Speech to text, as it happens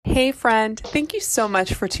Hey friend, thank you so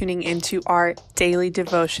much for tuning into our Daily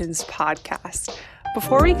Devotions podcast.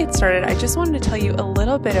 Before we get started, I just wanted to tell you a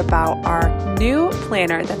little bit about our new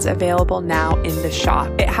planner that's available now in the shop.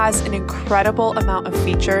 It has an incredible amount of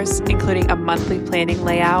features, including a monthly planning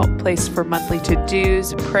layout, place for monthly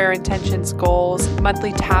to-dos, prayer intentions, goals,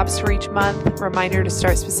 monthly tabs for each month, reminder to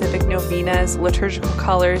start specific novenas, liturgical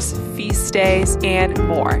colors, feast days, and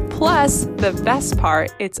more. Plus, the best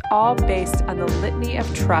part, it's all based on the Litany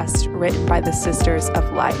of Trust written by the Sisters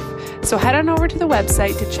of Life. So head on over to the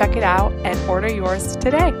website to check it out and order yours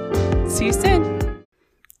today. See you soon.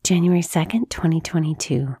 January 2nd,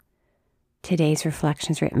 2022. Today's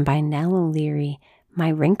reflection is written by Nell O'Leary, My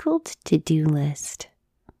Wrinkled To-Do List.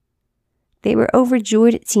 They were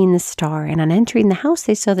overjoyed at seeing the star, and on entering the house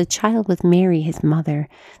they saw the child with Mary, his mother.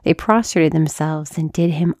 They prostrated themselves and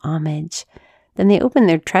did him homage. Then they opened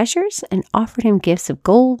their treasures and offered him gifts of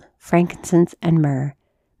gold, frankincense, and myrrh.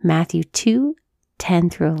 Matthew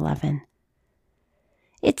 2:10-11.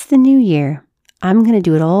 It's the new year. I'm going to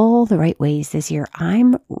do it all the right ways this year.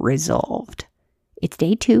 I'm resolved. It's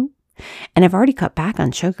day 2, and I've already cut back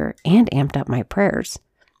on sugar and amped up my prayers.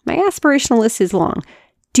 My aspirational list is long.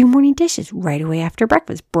 Do morning dishes right away after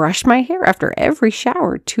breakfast. Brush my hair after every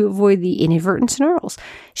shower to avoid the inadvertent snarls.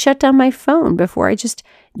 Shut down my phone before I just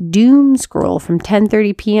doom scroll from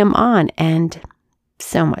 10:30 p.m. on, and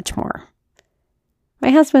so much more. My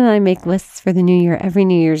husband and I make lists for the new year every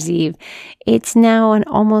New Year's Eve. It's now an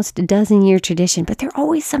almost a dozen-year tradition, but there's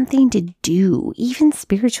always something to do, even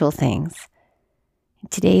spiritual things.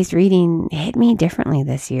 Today's reading hit me differently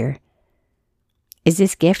this year. Is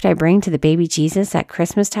this gift I bring to the baby Jesus at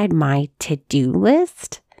Christmastide my to-do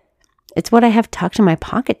list? It's what I have tucked in my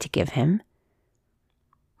pocket to give him.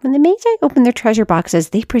 When the Magi opened their treasure boxes,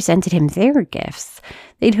 they presented him their gifts.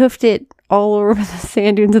 They'd hoofed it all over the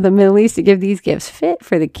sand dunes of the Middle East to give these gifts fit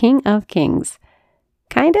for the King of Kings.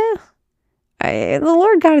 Kinda? The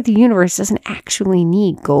Lord God of the universe doesn't actually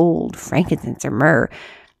need gold, frankincense, or myrrh.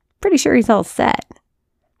 Pretty sure he's all set.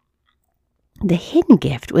 The hidden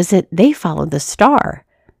gift was that they followed the star,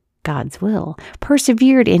 God's will,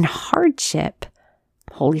 persevered in hardship,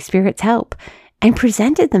 Holy Spirit's help, and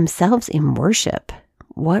presented themselves in worship,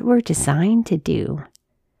 what we're designed to do.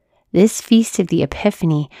 This feast of the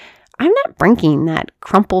Epiphany, I'm not bringing that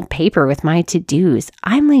crumpled paper with my to-dos.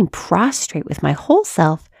 I'm laying prostrate with my whole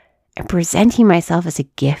self and presenting myself as a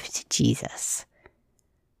gift to Jesus.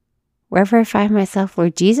 Wherever I find myself,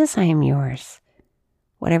 Lord Jesus, I am yours.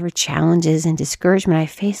 Whatever challenges and discouragement I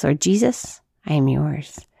face, Lord Jesus, I am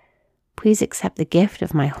yours. Please accept the gift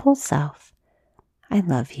of my whole self. I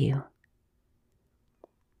love you.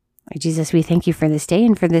 Lord Jesus, we thank you for this day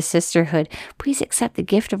and for this sisterhood. Please accept the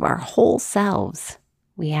gift of our whole selves.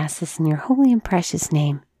 We ask this in your holy and precious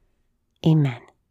name. Amen.